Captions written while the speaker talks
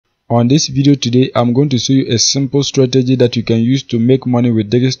On this video today, I'm going to show you a simple strategy that you can use to make money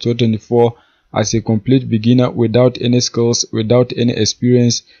with Digistore24 as a complete beginner without any skills, without any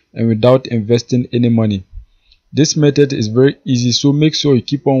experience, and without investing any money. This method is very easy, so make sure you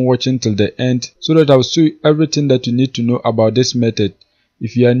keep on watching till the end so that I'll show you everything that you need to know about this method.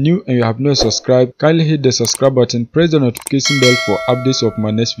 If you are new and you have not subscribed, kindly hit the subscribe button, press the notification bell for updates of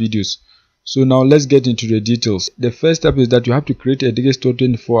my next videos. So now let's get into the details. The first step is that you have to create a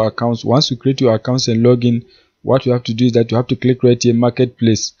Digistore24 account. Once you create your accounts and log in, what you have to do is that you have to click right here,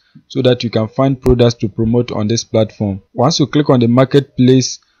 marketplace, so that you can find products to promote on this platform. Once you click on the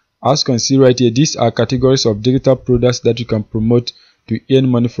marketplace, as you can see right here, these are categories of digital products that you can promote to earn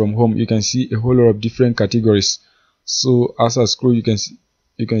money from home. You can see a whole lot of different categories. So as I scroll, you can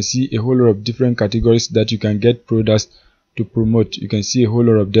see a whole lot of different categories that you can get products to promote. You can see a whole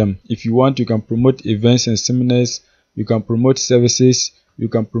lot of them. If you want, you can promote events and seminars, you can promote services, you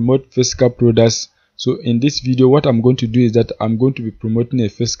can promote physical products. So in this video, what I'm going to do is that I'm going to be promoting a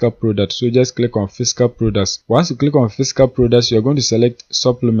physical product. So just click on physical products. Once you click on physical products, you are going to select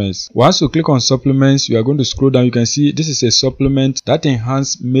supplements. Once you click on supplements, you are going to scroll down. You can see this is a supplement that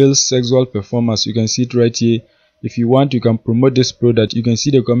enhances male sexual performance. You can see it right here. If you want, you can promote this product. You can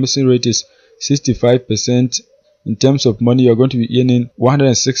see the commission rate is 65%. In terms of money, you're going to be earning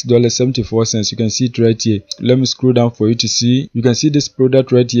 $106.74. You can see it right here. Let me scroll down for you to see. You can see this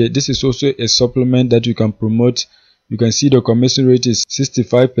product right here. This is also a supplement that you can promote. You can see the commission rate is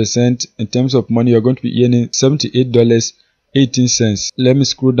 65%. In terms of money, you're going to be earning $78.18. Let me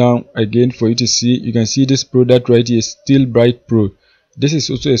scroll down again for you to see. You can see this product right here, Still Bright Pro. This is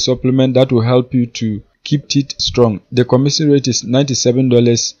also a supplement that will help you to keep teeth strong. The commission rate is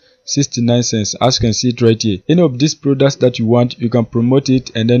 $97.69. As you can see it right here. Any of these products that you want, you can promote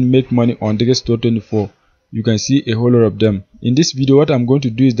it and then make money on Digistore24. You can see a whole lot of them. In this video, what I'm going to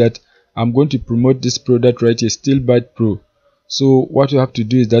do is that I'm going to promote this product right here, Still Bright Pro. So what you have to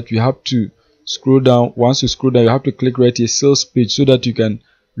do is that you have to scroll down. Once you scroll down, you have to click right here, sales page, so that you can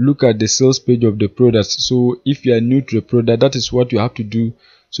look at the sales page of the products. So if you are new to the product, that is what you have to do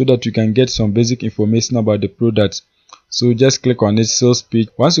so that you can get some basic information about the product. So just click on this sales page.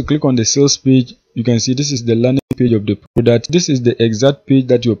 Once you click on the sales page, you can see this is the landing page of the product. This is the exact page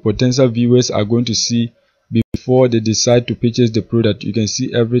that your potential viewers are going to see before they decide to purchase the product. You can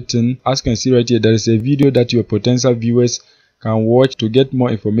see everything. As you can see right here, there is a video that your potential viewers can watch to get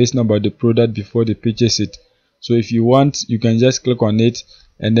more information about the product before they purchase it. So if you want, you can just click on it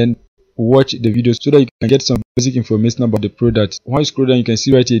and then watch the video so that you can get some basic information about the product. Once you scroll down, you can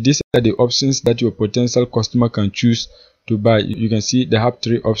see right here, these are the options that your potential customer can choose to buy. You can see they have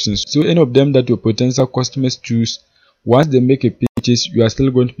 3 options. So any of them that your potential customers choose, once they make a purchase, you are still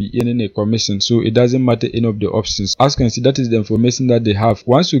going to be earning a commission. So it doesn't matter any of the options. As you can see, that is the information that they have.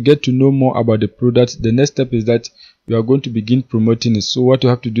 Once you get to know more about the product, the next step is that you are going to begin promoting it. So what you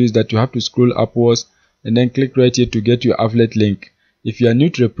have to do is that you have to scroll upwards and then click right here to get your affiliate link. If you are new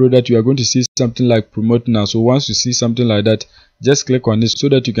to the product, you are going to see something like promote now. So once you see something like that, just click on this so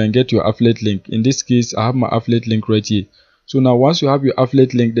that you can get your affiliate link. In this case, I have my affiliate link right here. So now once you have your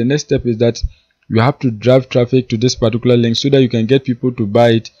affiliate link, the next step is that you have to drive traffic to this particular link so that you can get people to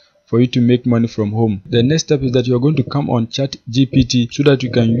buy it for you to make money from home. The next step is that you are going to come on ChatGPT so that you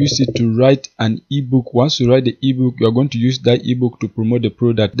can use it to write an ebook. Once you write the ebook, you are going to use that ebook to promote the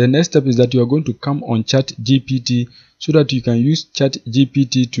product. The next step is that you are going to come on ChatGPT so that you can use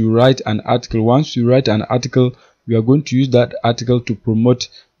ChatGPT to write an article. Once you write an article, you are going to use that article to promote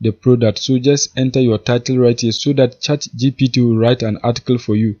the product. So just enter your title right here so that ChatGPT will write an article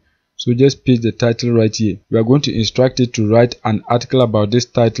for you. So just paste the title right here. We are going to instruct it to write an article about this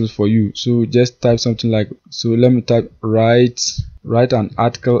title for you. So just type something like, so let me type write an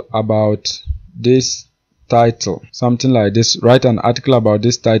article about this title, something like this. Write an article about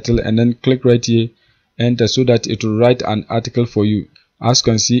this title and then click right here, enter, so that it will write an article for you. As you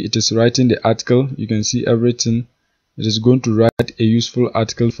can see, it is writing the article. You can see everything. It is going to write a useful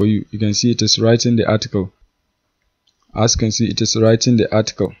article for you. You can see it is writing the article. As you can see, it is writing the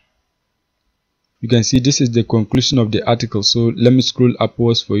article. You can see this is the conclusion of the article. So let me scroll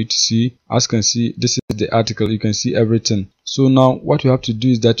upwards for you to see. As you can see, this is the article. You can see everything. So now what you have to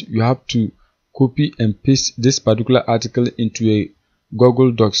do is that you have to copy and paste this particular article into a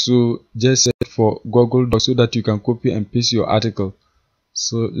Google Doc. So just search for Google Doc so that you can copy and paste your article.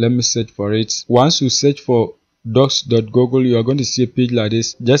 So let me search for it. Once you search for docs.google, you are going to see a page like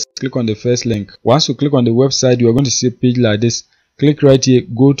this. Just click on the first link. Once you click on the website, you are going to see a page like this. Click right here,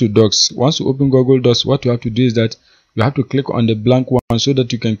 go to Docs. Once you open Google Docs, what you have to do is that you have to click on the blank one so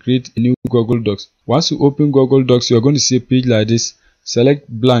that you can create a new Google Docs. Once you open Google Docs, you are going to see a page like this. select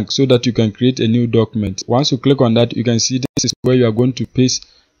blank so that you can create a new document. Once you click on that, you can see this is where you are going to paste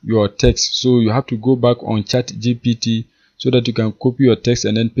your text. So you have to go back on ChatGPT so that you can copy your text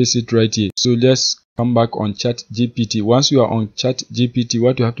and then paste it right here. So let's come back on ChatGPT. Once you are on ChatGPT,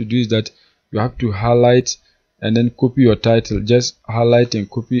 what you have to do is that you have to highlight and then copy your title. Just highlight and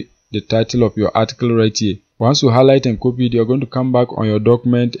copy the title of your article right here. Once you highlight and copy it, you're going to come back on your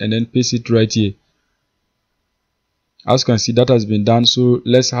document and then paste it right here. As you can see, that has been done. So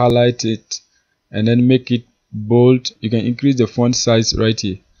let's highlight it and then make it bold. You can increase the font size right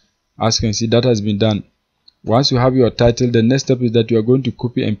here. As you can see, that has been done. Once you have your title, the next step is that you are going to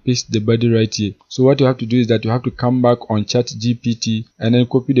copy and paste the body right here. So what you have to do is that you have to come back on ChatGPT and then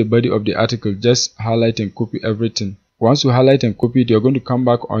copy the body of the article. Just highlight and copy everything. Once you highlight and copy it, you're going to come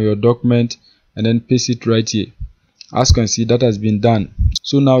back on your document and then paste it right here. As you can see, that has been done.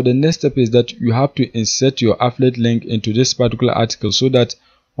 So now the next step is that you have to insert your affiliate link into this particular article so that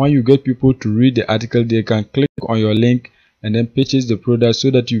when you get people to read the article, they can click on your link and then purchase the product so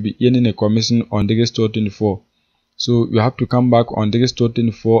that you'll be earning a commission on Digistore24. So you have to come back on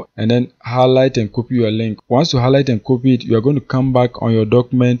Digistore24 and then highlight and copy your link. Once you highlight and copy it, you are going to come back on your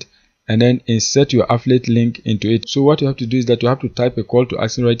document and then insert your affiliate link into it. So what you have to do is that you have to type a call to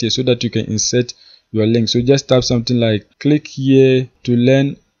action right here so that you can insert your link. So just type something like, click here to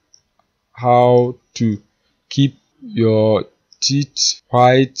learn how to keep your teeth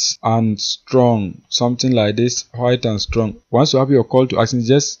white and strong, something like this, white and strong. Once you have your call to action,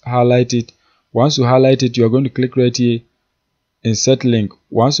 just highlight it. Once you highlight it, you are going to click right here, insert link.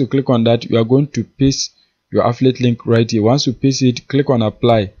 Once you click on that, you are going to paste your affiliate link right here. Once you paste it, click on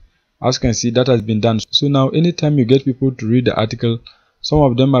apply. As you can see, that has been done. So now anytime you get people to read the article, some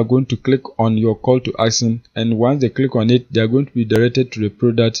of them are going to click on your call to action, and once they click on it, they are going to be directed to the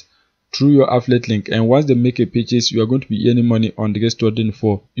product through your affiliate link. And once they make a purchase, you are going to be earning money on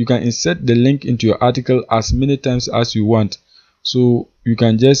Digistore24. You can insert the link into your article as many times as you want. So you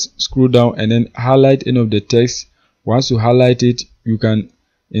can just scroll down and then highlight any of the text. Once you highlight it, you can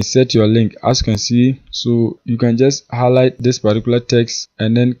insert your link. As you can see, so you can just highlight this particular text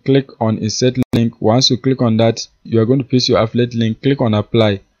and then click on insert link. Once you click on that, you are going to paste your affiliate link. Click on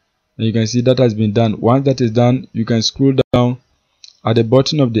apply, and you can see that has been done. Once that is done, you can scroll down. At the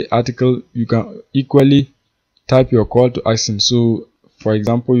bottom of the article, you can equally type your call to action. So for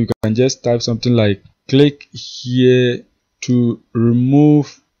example, you can just type something like, click here to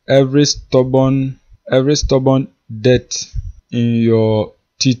remove every stubborn dirt in your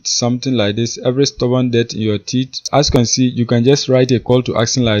teeth, something like this, every stubborn dirt in your teeth. As you can see, you can just write a call to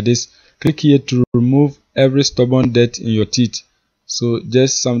action like this, click here to remove every stubborn dirt in your teeth. So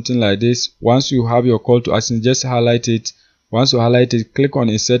just something like this. Once you have your call to action, just highlight it. Once you highlight it, click on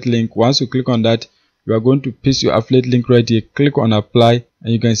insert link. Once you click on that, you are going to paste your affiliate link right here. Click on apply,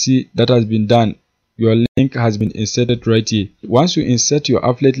 and you can see that has been done. Your link has been inserted right here. Once you insert your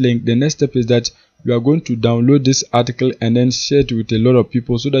affiliate link, the next step is that you are going to download this article and then share it with a lot of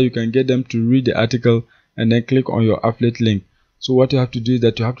people so that you can get them to read the article and then click on your affiliate link. So what you have to do is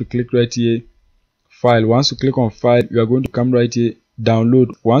that you have to click right here, file. Once you click on file, you are going to come right here,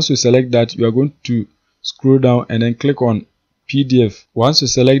 download. Once you select that, you are going to scroll down and then click on PDF. Once you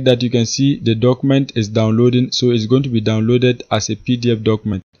select that, you can see the document is downloading, so it's going to be downloaded as a PDF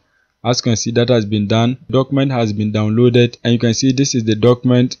document. As you can see, that has been done. Document has been downloaded, and you can see this is the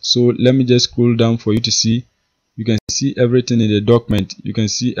document. So let me just scroll down for you to see. You can see everything in the document. You can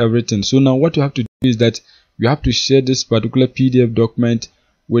see everything. So now what you have to do is that you have to share this particular PDF document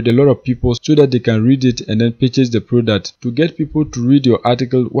with a lot of people so that they can read it and then purchase the product. To get people to read your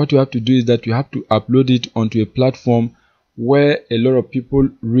article, what you have to do is that you have to upload it onto a platform where a lot of people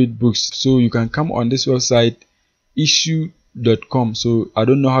read books. So you can come on this website, issue.com. So I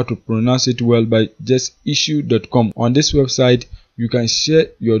don't know how to pronounce it well, but just issue.com. On this website, you can share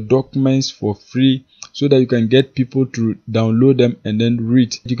your documents for free so that you can get people to download them and then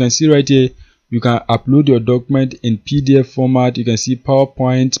read. You can see right here, you can upload your document in PDF format. You can see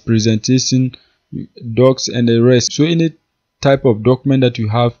PowerPoint, presentation, docs, and the rest. So any type of document that you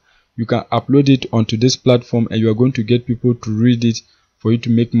have, you can upload it onto this platform and you are going to get people to read it for you to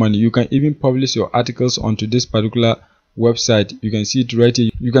make money. You can even publish your articles onto this particular website. You can see it right here.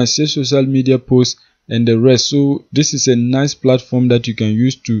 You can see social media posts and the rest. So this is a nice platform that you can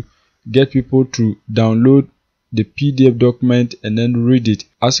use to get people to download the PDF document and then read it.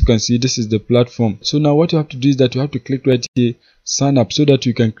 As you can see, this is the platform. So now what you have to do is that you have to click right here, sign up, so that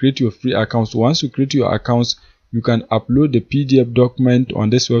you can create your free accounts. Once you create your accounts, you can upload the PDF document on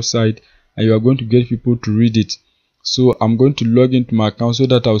this website and you are going to get people to read it. So I'm going to log into my account so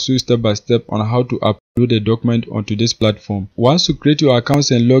that I'll show you step by step on how to upload a document onto this platform. Once you create your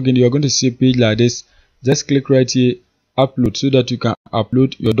accounts and log in, you're going to see a page like this. Just click right here, upload, so that you can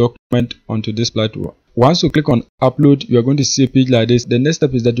upload your document onto this platform. Once you click on upload, you are going to see a page like this. The next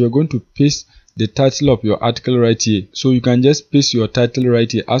step is that you are going to paste the title of your article right here. So you can just paste your title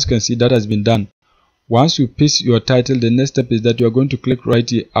right here. As you can see, that has been done. Once you paste your title, the next step is that you are going to click right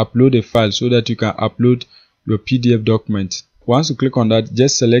here, upload a file, so that you can upload your PDF document. Once you click on that,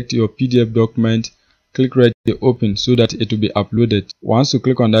 just select your PDF document, click right here, open, so that it will be uploaded. Once you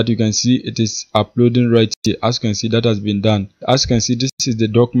click on that, you can see it is uploading right here. As you can see, that has been done. As you can see, this is the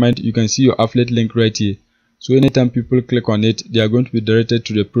document. You can see your affiliate link right here. So anytime people click on it, they are going to be directed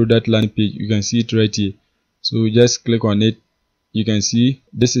to the product landing page. You can see it right here. So just click on it. You can see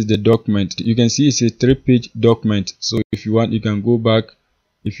this is the document. You can see it's a 3-page document. So if you want, you can go back.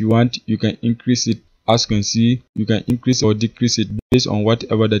 If you want, you can increase it. As you can see, you can increase or decrease it based on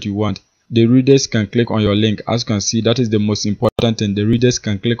whatever that you want. The readers can click on your link. As you can see, that is the most important thing. The readers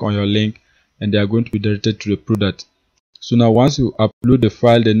can click on your link and they are going to be directed to the product. So now once you upload the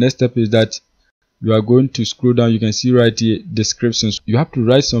file, the next step is that you are going to scroll down. You can see right here descriptions. You have to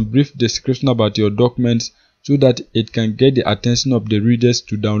write some brief description about your documents so that it can get the attention of the readers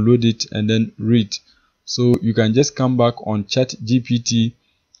to download it and then read. So you can just come back on ChatGPT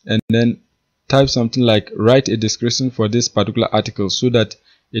and then type something like write a description for this particular article, so that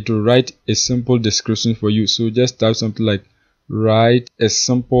it will write a simple description for you. So just type something like write a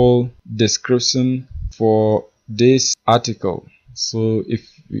simple description for this article. So if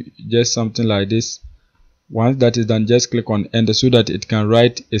just something like this, once that is done, just click on enter so that it can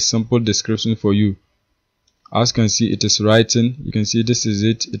write a simple description for you. As you can see, it is writing. You can see this is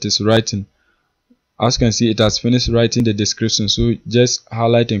it. It is writing. As you can see, it has finished writing the description. So just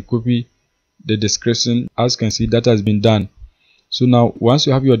highlight and copy the description. As you can see, that has been done. So now once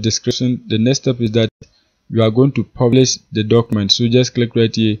you have your description, the next step is that you are going to publish the document. So just click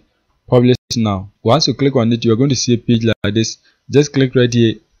right here, publish now. Once you click on it, you are going to see a page like this. Just click right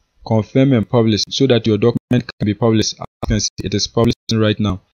here, confirm and publish, so that your document can be published. As you can see, it is publishing right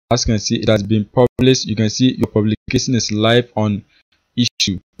now. As you can see, it has been published. You can see your publication is live on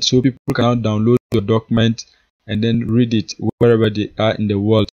issue, so people can now download your document and then read it wherever they are in the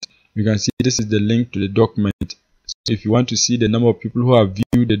world. You can see this is the link to the document. So if you want to see the number of people who have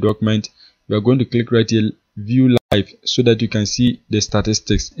viewed the document, you are going to click right here, view live, so that you can see the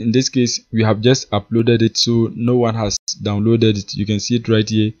statistics. In this case, we have just uploaded it, so no one has downloaded it. You can see it right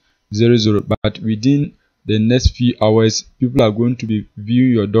here, 00. But within the next few hours, people are going to be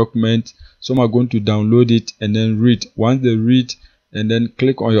viewing your document. Some are going to download it and then read. Once they read and then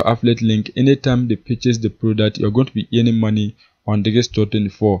click on your affiliate link, anytime they purchase the product, you're going to be earning money on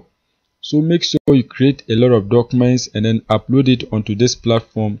Digistore24. So make sure you create a lot of documents and then upload it onto this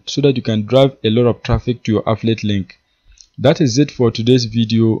platform so that you can drive a lot of traffic to your affiliate link. That is it for today's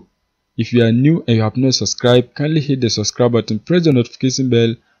video. If you are new and you have not subscribed, kindly hit the subscribe button, press the notification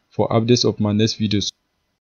bell for updates of my next videos.